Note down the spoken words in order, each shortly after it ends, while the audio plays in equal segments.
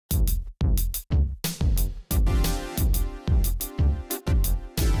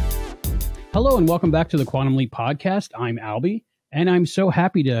Hello and welcome back to the Quantum Leap Podcast. I'm Albie, and I'm so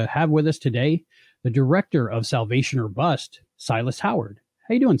happy to have with us today the director of Salvation or Bust, Silas Howard.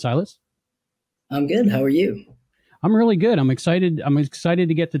 How you doing, Silas? I'm good. How are you? I'm really good. I'm excited. I'm excited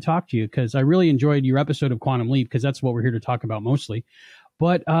to get to talk to you because I really enjoyed your episode of Quantum Leap because that's what we're here to talk about mostly.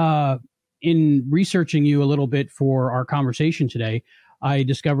 But in researching you a little bit for our conversation today, I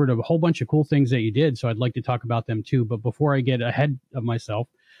discovered a whole bunch of cool things that you did. So I'd like to talk about them too. But before I get ahead of myself,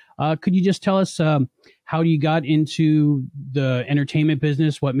 could you just tell us how you got into the entertainment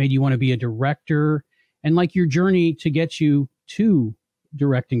business? What made you want to be a director, and like your journey to get you to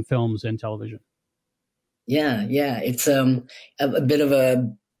directing films and television? Yeah. It's a bit of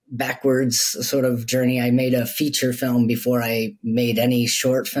a backwards sort of journey. I made a feature film before I made any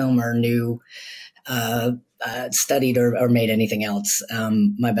short film or studied or made anything else.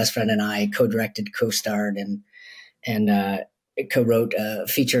 My best friend and I co-directed, co-starred, and co-wrote a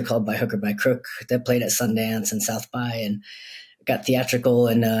feature called By Hook or By Crook that played at Sundance and South by and got theatrical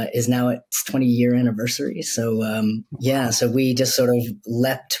and is now its 20-year anniversary. So so we just sort of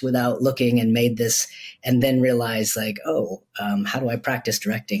leapt without looking and made this, and then realized like, how do I practice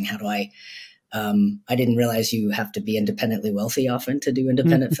directing? How do I didn't realize you have to be independently wealthy often to do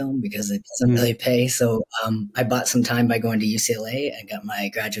independent film because it doesn't really pay. So I bought some time by going to UCLA and got my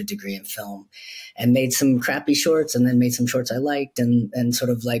graduate degree in film and made some crappy shorts and then made some shorts I liked and sort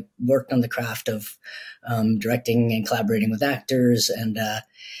of like worked on the craft of directing and collaborating with actors. And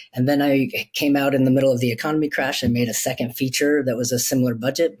then I came out in the middle of the economy crash and made a second feature that was a similar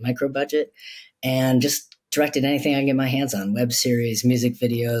budget, micro budget, and just directed anything I can get my hands on, web series, music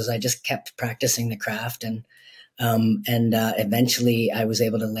videos. I just kept practicing the craft. And eventually I was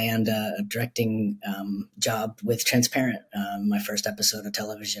able to land a directing job with Transparent, my first episode of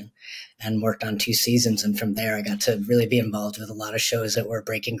television, and worked on 2 seasons. And from there, I got to really be involved with a lot of shows that were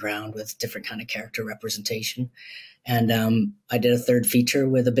breaking ground with different kind of character representation. And I did a third feature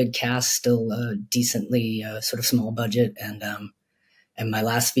with a big cast, still decently sort of small budget. And my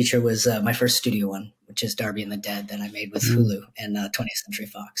last feature was my first studio one, which is Darby and the Dead, that I made with Hulu and 20th Century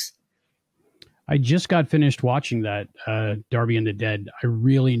Fox. I just got finished watching that, Darby and the Dead. I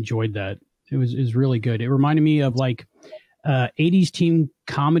really enjoyed that. It was really good. It reminded me of like 80s teen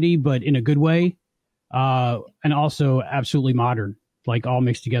comedy, but in a good way, and also absolutely modern, like all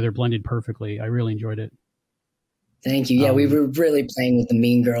mixed together, blended perfectly. I really enjoyed it. Thank you. Yeah, we were really playing with the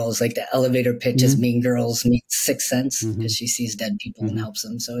Mean Girls. Like the elevator pitch is Mean Girls meets Sixth Sense because she sees dead people and helps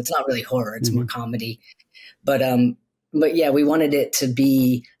them. So it's not really horror; it's more comedy. But yeah, we wanted it to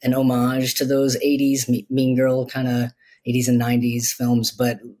be an homage to those '80s Mean Girl kind of '80s and '90s films,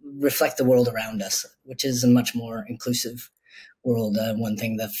 but reflect the world around us, which is a much more inclusive world. One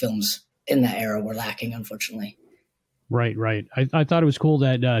thing the films in that era were lacking, unfortunately. Right. I thought it was cool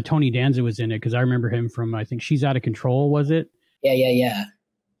that Tony Danza was in it because I remember him from, I think, She's Out of Control, was it? Yeah.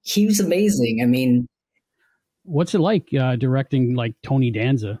 He was amazing. I mean, what's it like directing like Tony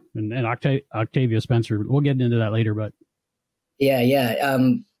Danza and Octavia Spencer? We'll get into that later, but yeah.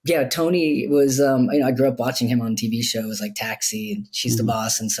 Tony was, I grew up watching him on TV shows like Taxi and She's the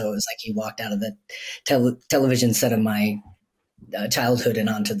Boss, and so it was like he walked out of the television set of my childhood and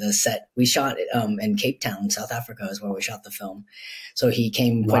onto the set. We shot in Cape Town, South Africa, is where we shot the film. So he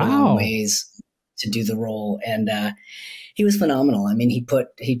came quite a long ways to do the role, and he was phenomenal. I mean,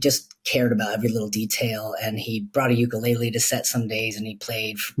 he just cared about every little detail, and he brought a ukulele to set some days, and he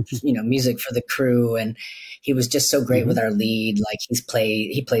played, music for the crew, and he was just so great with our lead. Like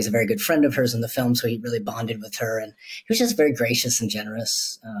he plays a very good friend of hers in the film, so he really bonded with her, and he was just very gracious and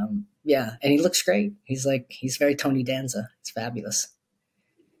generous. And he looks great. He's very Tony Danza. It's fabulous.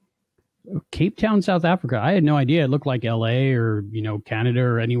 Cape Town, South Africa. I had no idea. It looked like LA or, Canada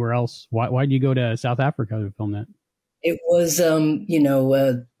or anywhere else. Why did you go to South Africa to film that? It was,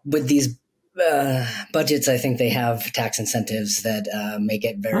 with these budgets, I think they have tax incentives that make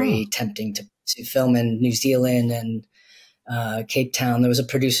it very tempting to film in New Zealand and Cape Town. There was a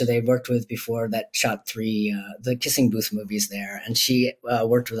producer they worked with before that shot 3 the Kissing Booth movies there, and she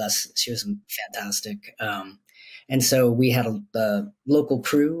worked with us. She was fantastic. And so we had a local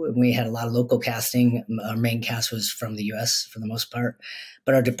crew, and we had a lot of local casting. Our main cast was from the U.S. for the most part,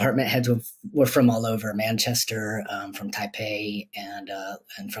 but our department heads were from all over Manchester, from Taipei,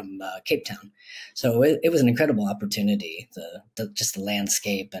 and from Cape Town. So it was an incredible opportunity. Just the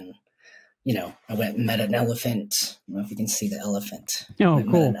landscape, and I went and met an elephant. I don't know if you can see the elephant. Oh,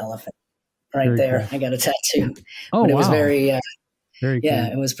 cool! Met an elephant right very there. Cool. I got a tattoo. Oh, but it wow. was very cool.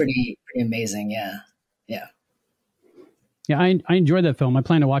 It was pretty amazing. Yeah. Yeah, I enjoyed that film. I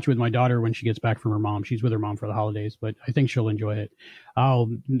plan to watch it with my daughter when she gets back from her mom. She's with her mom for the holidays, but I think she'll enjoy it.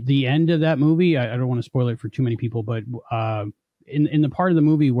 The end of that movie, I don't want to spoil it for too many people, but in the part of the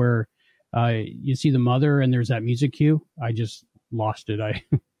movie where you see the mother and there's that music cue, I just lost it.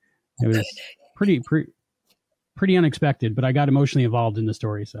 It was pretty unexpected, but I got emotionally involved in the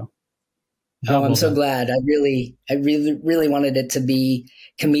story. So. Oh, I'm so glad. I really wanted it to be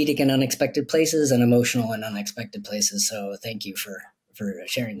comedic in unexpected places and emotional in unexpected places. So thank you for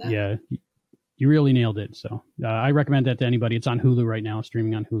sharing that. Yeah, you really nailed it. So I recommend that to anybody. It's on Hulu right now,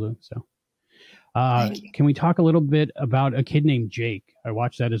 streaming on Hulu. So can we talk a little bit about A Kid Named Jake? I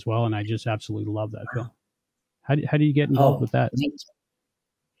watched that as well, and I just absolutely love that film. How do you get involved with that?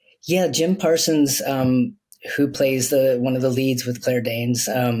 Yeah, Jim Parsons, who plays one of the leads with Claire Danes.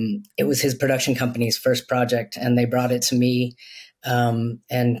 It was his production company's first project, and they brought it to me.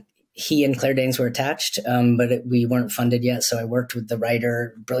 And he and Claire Danes were attached, but we weren't funded yet. So I worked with the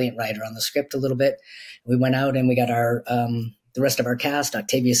brilliant writer on the script a little bit. We went out and we got the rest of our cast: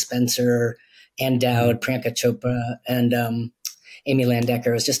 Octavia Spencer, Ann Dowd, Priyanka Chopra, and Amy Landecker.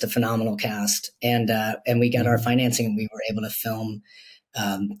 It was just a phenomenal cast. And we got our financing, and we were able to film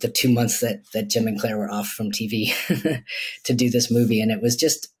the 2 months that Jim and Claire were off from TV to do this movie. And it was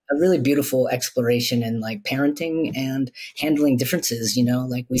just a really beautiful exploration in like parenting and handling differences,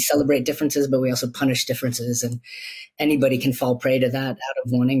 like we celebrate differences, but we also punish differences, and anybody can fall prey to that out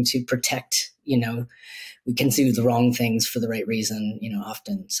of wanting to protect, we can do the wrong things for the right reason,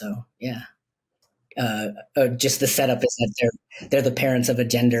 often. So, yeah. Just the setup is that they're the parents of a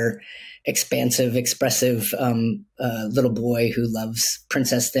gender expansive, expressive little boy who loves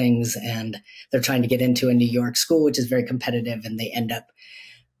princess things, and they're trying to get into a New York school, which is very competitive, and they end up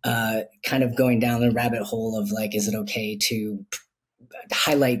kind of going down the rabbit hole of like, is it okay to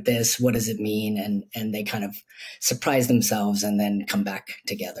highlight this? What does it mean? And they kind of surprise themselves and then come back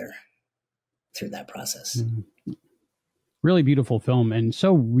together through that process. Mm-hmm. Really beautiful film, and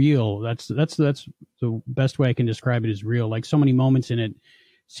so real. That's the best way I can describe it, is real. Like, so many moments in it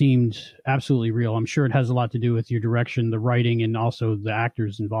seemed absolutely real. I'm sure it has a lot to do with your direction, the writing, and also the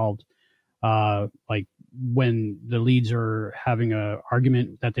actors involved. Like when the leads are having a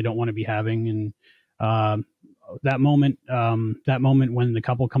argument that they don't want to be having, and that moment when the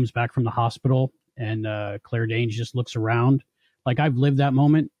couple comes back from the hospital and Claire Danes just looks around. Like, I've lived that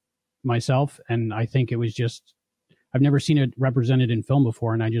moment myself, and I think it was just, I've never seen it represented in film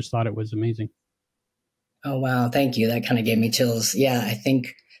before, and I just thought it was amazing. Oh, wow. Thank you. That kind of gave me chills. Yeah, I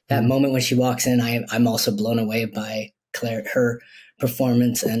think that moment when she walks in, I'm also blown away by Claire, her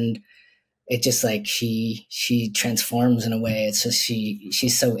performance, and it just like she transforms in a way. It's just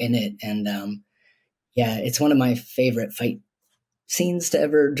she's so in it, and yeah, it's one of my favorite fight scenes to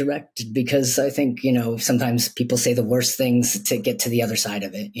ever direct, because I think, sometimes people say the worst things to get to the other side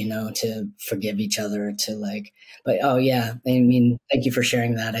of it, to forgive each other, to like, but oh yeah, I mean, thank you for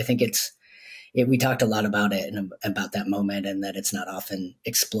sharing that. I think we talked a lot about it and about that moment, and that it's not often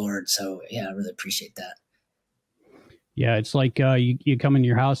explored. So yeah, I really appreciate that. Yeah, it's like you come in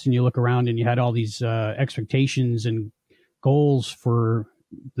your house and you look around and you had all these expectations and goals for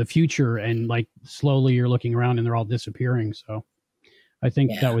the future, and like slowly you're looking around and they're all disappearing. So I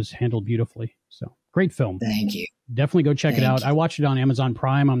think that was handled beautifully. So great film. Thank you. Definitely go check it out. I watched it on Amazon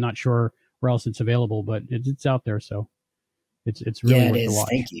Prime. I'm not sure where else it's available, but it's out there. So it's really worth the watch.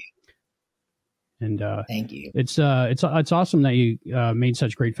 Thank you. And thank you. It's awesome that you made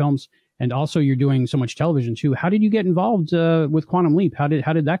such great films, and also you're doing so much television too. How did you get involved with Quantum Leap? How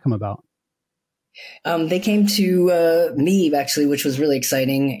did that come about? They came to me actually, which was really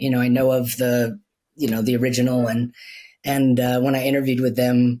exciting. I know of the original, and when I interviewed with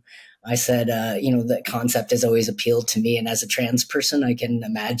them, I said, the concept has always appealed to me, and as a trans person, I can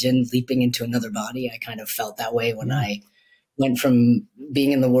imagine leaping into another body. I kind of felt that way when I went from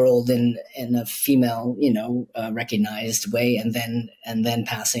being in the world in a female, recognized way, and then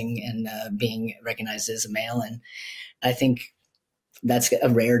passing and being recognized as a male. And I think that's a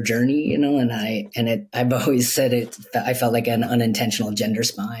rare journey, I've always said it. I felt like an unintentional gender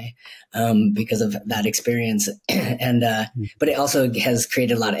spy because of that experience, but it also has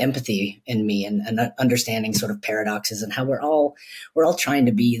created a lot of empathy in me and understanding sort of paradoxes and how we're all trying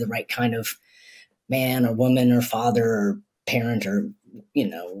to be the right kind of man or woman or father or parent or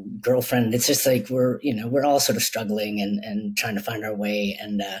girlfriend. It's just like we're all sort of struggling and trying to find our way,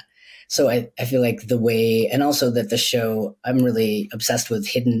 and so I feel like the way, and also that the show, I'm really obsessed with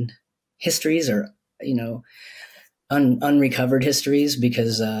hidden histories or unrecovered histories,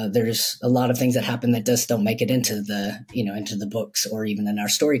 because there's a lot of things that happen that just don't make it into the into the books or even in our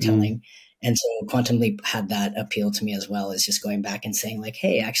storytelling. And so Quantum Leap had that appeal to me as well, as just going back and saying like,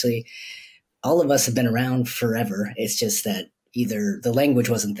 hey, actually, all of us have been around forever. It's just that either the language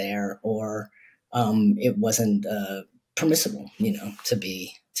wasn't there or it wasn't permissible, to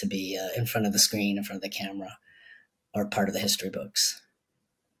be in front of the screen, in front of the camera, or part of the history books.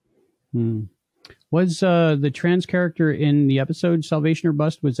 Was the trans character in the episode Salvation or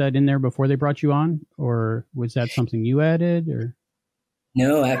Bust, was that in there before they brought you on, or was that something you added? Or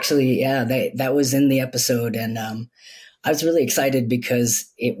no, actually, yeah, that was in the episode, and I was really excited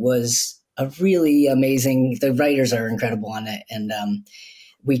because it was a really amazing. The writers are incredible on it, and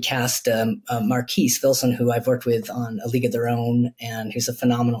we cast Marquise Filson, who I've worked with on A League of Their Own, and who's a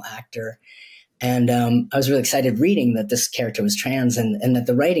phenomenal actor. And I was really excited reading that this character was trans, and that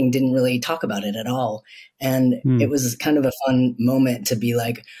the writing didn't really talk about it at all. And it was kind of a fun moment to be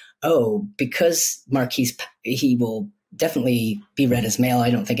like, oh, because Marquise, he will definitely be read as male.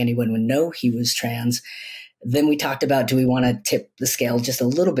 I don't think anyone would know he was trans. Then we talked about, do we want to tip the scale just a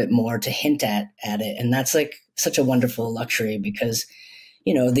little bit more to hint at it? And that's like such a wonderful luxury because,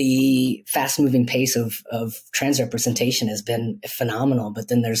 the fast moving pace of trans representation has been phenomenal, but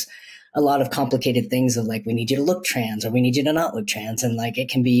then there's a lot of complicated things of like, we need you to look trans or we need you to not look trans. And like, it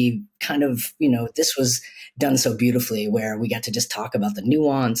can be kind of, this was done so beautifully where we got to just talk about the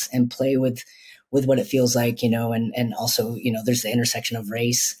nuance and play with what it feels like, and also, there's the intersection of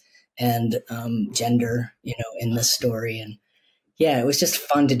race and gender, in this story. And yeah, it was just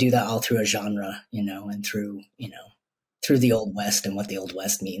fun to do that all through a genre, and through the Old West and what the Old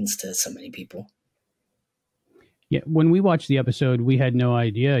West means to so many people. Yeah, when we watched the episode, we had no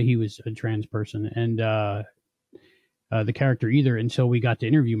idea he was a trans person, and the character either, until we got to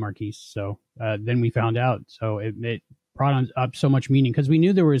interview Marquise. So then we found out. So it brought up so much meaning because we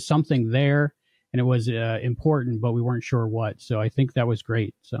knew there was something there, and it was important, but we weren't sure what. So I think that was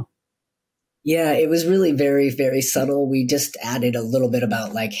great. So yeah, it was really very, very subtle. We just added a little bit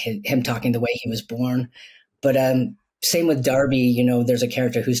about like him talking the way he was born, but same with Darby. There's a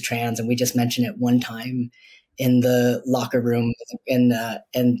character who's trans, and we just mentioned it one time in the locker room and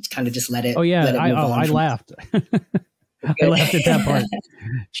kind of just let it. Oh yeah, let it I laughed. I laughed at that part.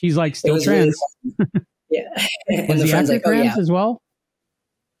 She's like still trans. Really yeah, was the actor trans as well?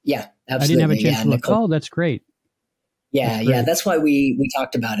 Yeah, absolutely. I didn't have a chance to look. Oh, that's great. Yeah. That's why we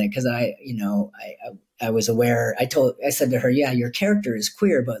talked about it because I was aware. I said to her, yeah, your character is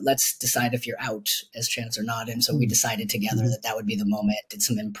queer, but let's decide if you're out as trans or not. And so we decided together that would be the moment. Did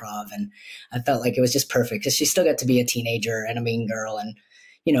some improv, and I felt like it was just perfect because she still got to be a teenager and a mean girl and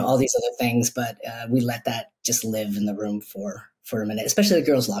all these other things. But we let that just live in the room for a minute, especially the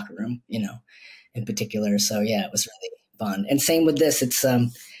girls' locker room, in particular. So yeah, it was really fun. And same with this. It's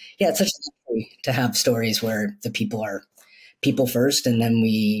it's such a luxury to have stories where the people are people first, and then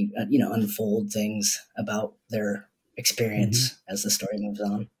we, unfold things about their experience as the story moves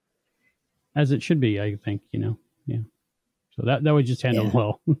on. As it should be, I think, yeah. So that was just handled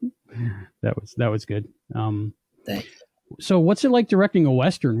well. That was good. Thanks. So what's it like directing a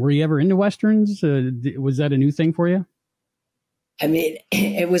Western? Were you ever into Westerns? Was that a new thing for you? I mean,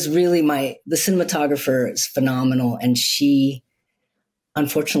 it was really the cinematographer is phenomenal, and she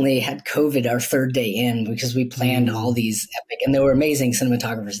unfortunately had COVID our third day in because we planned all these epic, and there were amazing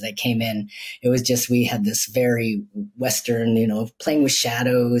cinematographers that came in. It was just, we had this very Western, playing with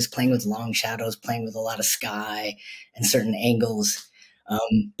shadows, playing with long shadows, playing with a lot of sky and certain angles.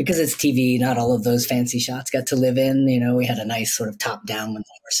 Because it's TV, not all of those fancy shots got to live in. We had a nice sort of top down when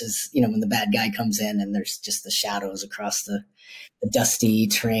the horses, when the bad guy comes in and there's just the shadows across the dusty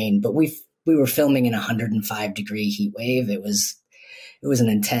terrain. But we were filming in a 105-degree heat wave. It was an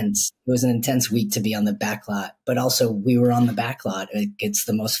intense week to be on the back lot, but also we were on the back lot. It's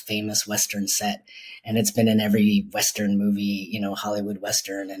the most famous Western set, and it's been in every Western movie, Hollywood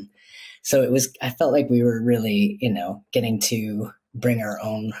Western. And so I felt like we were really, getting to bring our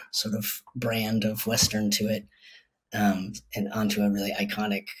own sort of brand of Western to it, and onto a really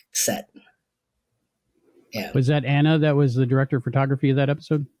iconic set. Yeah. Was that Anna that was the director of photography of that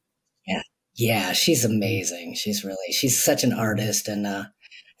episode? Yeah. Yeah, she's amazing. She's such an artist. And I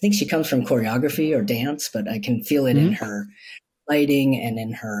think she comes from choreography or dance, but I can feel it in her lighting and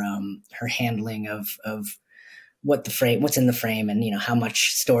in her handling of what's in the frame, and, how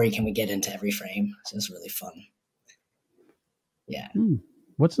much story can we get into every frame. So it's really fun. Yeah.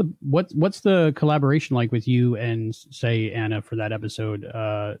 What's the collaboration like with you and, say, Anna for that episode?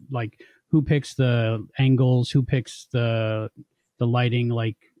 Like, who picks the angles? Who picks the lighting?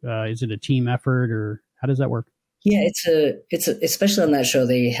 Like, is it a team effort, or how does that work? Yeah, especially on that show,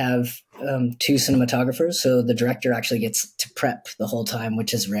 they have two cinematographers. So the director actually gets to prep the whole time,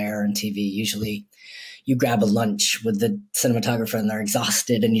 which is rare in TV. Usually you grab a lunch with the cinematographer and they're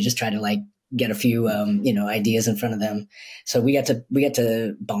exhausted and you just try to like get a few, ideas in front of them. So we get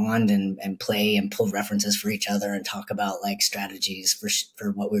to bond and play and pull references for each other and talk about like strategies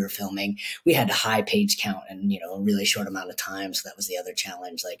for what we were filming. We had a high page count and, a really short amount of time. So that was the other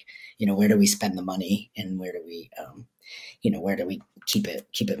challenge. Like, where do we spend the money and where do we, where do we keep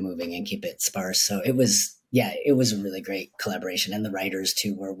it moving and keep it sparse? So it was a really great collaboration. And the writers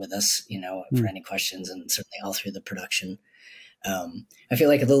too were with us, for any questions, and certainly all through the production. I feel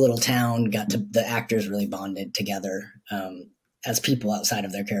like the little town the actors really bonded together as people outside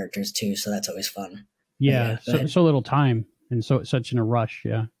of their characters too. So that's always fun. Yeah. So little time and such in a rush.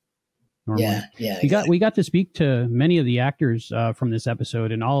 Yeah. Normally. Yeah. We got to speak to many of the actors from this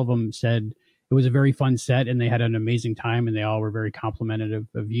episode, and all of them said it was a very fun set and they had an amazing time, and they all were very complimentary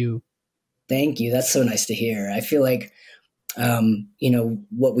of you. Thank you. That's so nice to hear. I feel like,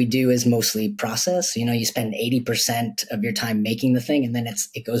 what we do is mostly process. You spend 80% of your time making the thing and then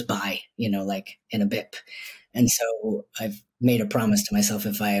it goes by, like in a bip. And so I've made a promise to myself,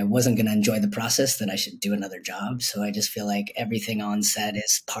 if I wasn't going to enjoy the process, then I should do another job. So I just feel like everything on set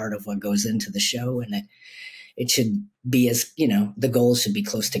is part of what goes into the show, and it should be the goals should be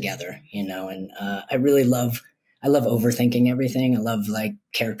close together, and I love overthinking everything. I love like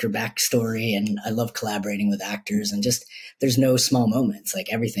character backstory, and I love collaborating with actors, and just, there's no small moments. Like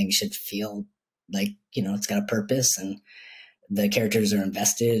everything should feel like, it's got a purpose and the characters are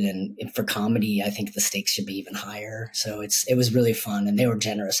invested. And for comedy, I think the stakes should be even higher. So it was really fun, and they were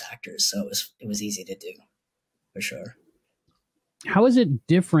generous actors. So it was easy to do for sure. How is it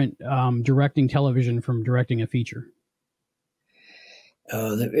different directing television from directing a feature?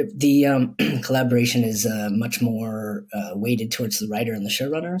 The collaboration is much more weighted towards the writer and the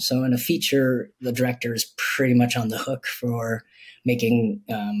showrunner. So in a feature, the director is pretty much on the hook for making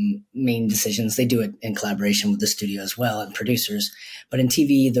main decisions. They do it in collaboration with the studio as well and producers. But in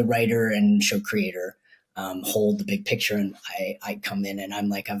TV, the writer and show creator hold the big picture, and I come in and I'm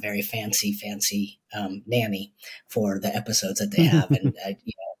like a very fancy nanny for the episodes that they have. And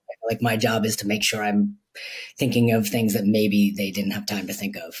like my job is to make sure I'm thinking of things that maybe they didn't have time to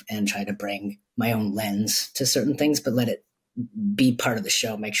think of, and try to bring my own lens to certain things, but let it be part of the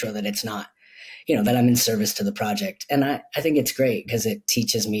show. Make sure that it's not, that I'm in service to the project. And I think it's great because it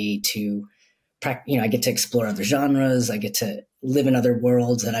teaches me to I get to explore other genres. I get to live in other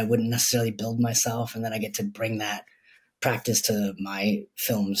worlds that I wouldn't necessarily build myself. And then I get to bring that practice to my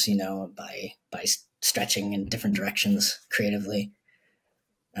films, by stretching in different directions creatively.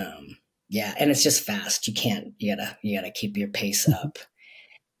 And it's just fast. You gotta keep your pace up.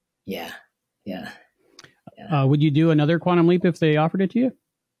 Yeah. Would you do another Quantum Leap if they offered it to you?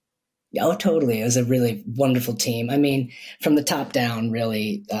 Oh, totally. It was a really wonderful team. I mean, from the top down,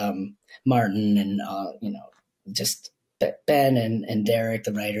 really, Martin and, just Ben and Derek,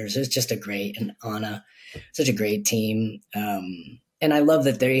 the writers, it was just and Anna, such a great team. And I love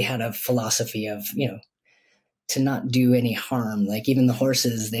that they had a philosophy of, to not do any harm. Like even the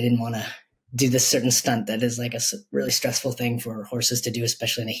horses, they didn't want to do this certain stunt that is like a really stressful thing for horses to do,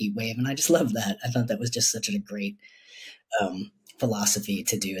 especially in a heat wave. And I just love that. I thought that was just such a great philosophy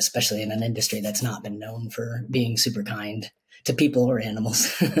to do, especially in an industry that's not been known for being super kind to people or animals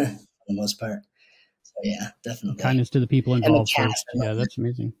for the most part. So yeah, definitely. Kindness to the people involved. And the cast, yeah, that's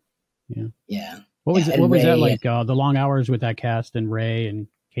amazing. Yeah. Yeah. What was was that like? The long hours with that cast and Ray and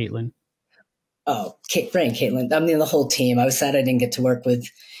Caitlin? Oh, Ray and Caitlin. I mean, the whole team. I was sad I didn't get to work with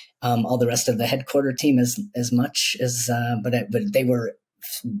all the rest of the headquarter team as much as, but they were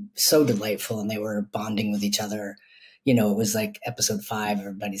so delightful, and they were bonding with each other. It was like episode 5,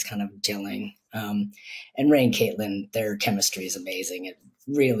 everybody's kind of gelling. And Ray and Caitlin, their chemistry is amazing. It's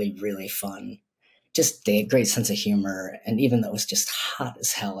really, really fun. Just they had great sense of humor. And even though it was just hot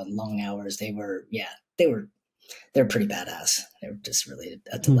as hell and long hours, they're pretty badass. They were just really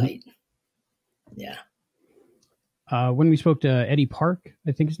a delight. Mm-hmm. Yeah. When we spoke to Eddie Park,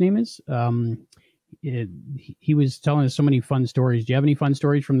 I think his name is, he was telling us so many fun stories. Do you have any fun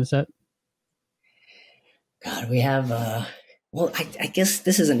stories from the set? God, we have, I guess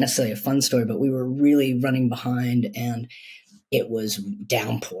this isn't necessarily a fun story, but we were really running behind, and it was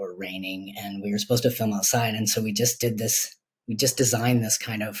downpour raining, and we were supposed to film outside. And so we just designed this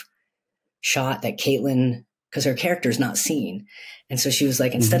kind of shot that Caitlin, because her character is not seen. And so she was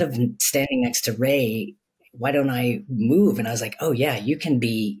like, instead of standing next to Ray, why don't I move? And I was like, oh yeah, you can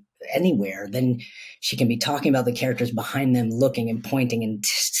be anywhere, then she can be talking about the characters behind them, looking and pointing and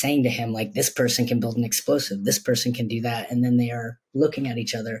saying to him, like, this person can build an explosive, this person can do that. And then they are looking at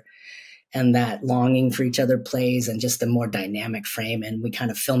each other, and that longing for each other plays, and just a more dynamic frame. And we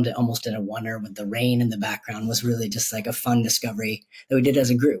kind of filmed it almost in a wonder with the rain in the background. Was really just like a fun discovery that we did as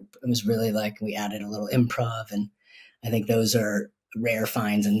a group. It was really like we added a little improv, and I think those are rare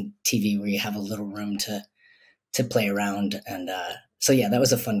finds in TV where you have a little room to play around. And so, yeah, that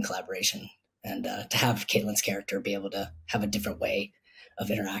was a fun collaboration. And to have Caitlin's character be able to have a different way of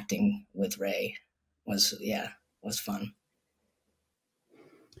interacting with Ray was fun.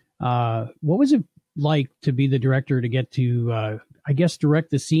 What was it like to be the director, to get to, I guess,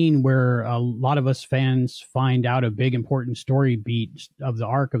 direct the scene where a lot of us fans find out a big important story beat of the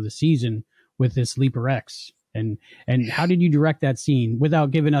arc of the season with this Leaper X? And how did you direct that scene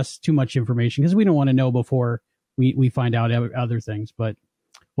without giving us too much information? Because we don't want to know before we find out other things. But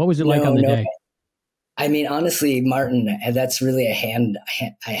what was it like on the day? I mean, honestly, Martin, that's really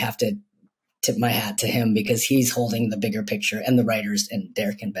I have to tip my hat to him, because he's holding the bigger picture, and the writers, and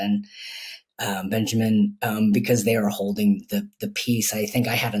Derek and Benjamin, because they are holding the piece. I think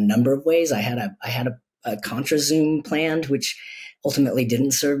I had a number of ways. I had a contra zoom planned, which ultimately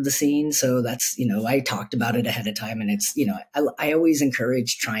didn't serve the scene. So that's, I talked about it ahead of time, and it's, I always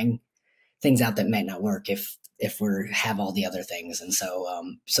encourage trying things out that might not work if we have all the other things. And so,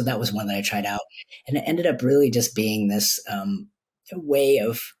 so that was one that I tried out, and it ended up really just being this way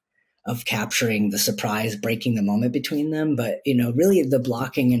of capturing the surprise, breaking the moment between them. But, really the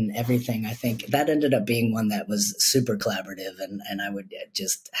blocking and everything, I think that ended up being one that was super collaborative. And I would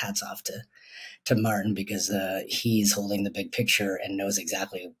just hats off to Martin, because he's holding the big picture and knows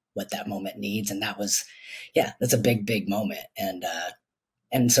exactly what that moment needs. And that was, that's a big, big moment.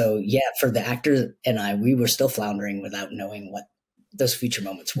 And so, for the actors and we were still floundering without knowing what those future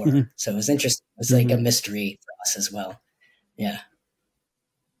moments were. Mm-hmm. So it was interesting. It was like a mystery for us as well. Yeah.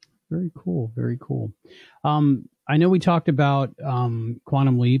 Very cool. Very cool. I know we talked about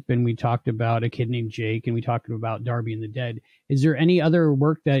Quantum Leap, and we talked about A Kid Named Jake, and we talked about Darby and the Dead. Is there any other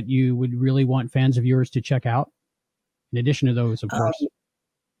work that you would really want fans of yours to check out, in addition to those, of course?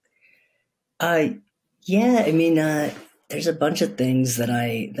 Yeah, I mean, there's a bunch of things that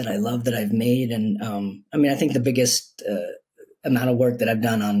I love that I've made. And I mean, I think the biggest amount of work that I've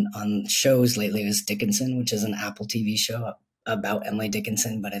done on shows lately is Dickinson, which is an Apple TV show about Emily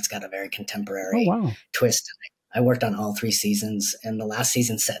Dickinson, but it's got a very contemporary twist. I worked on all 3 seasons, and the last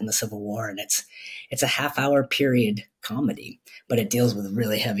season set in the Civil War, and it's a half-hour period comedy, but it deals with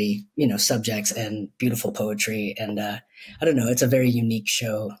really heavy, subjects and beautiful poetry. And I don't know, it's a very unique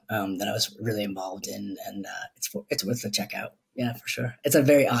show that I was really involved in, and it's worth a check out. Yeah, for sure. It's a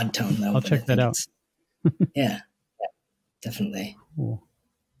very odd tone, though. I'll check that out. Yeah, definitely. Cool.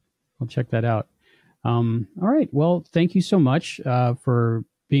 I'll check that out. All right. Well, thank you so much for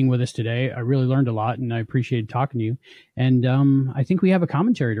being with us today. I really learned a lot, and I appreciated talking to you. And I think we have a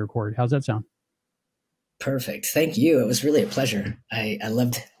commentary to record. How's that sound? Perfect. Thank you. It was really a pleasure. I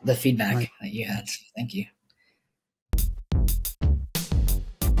loved the feedback that you had. Thank you.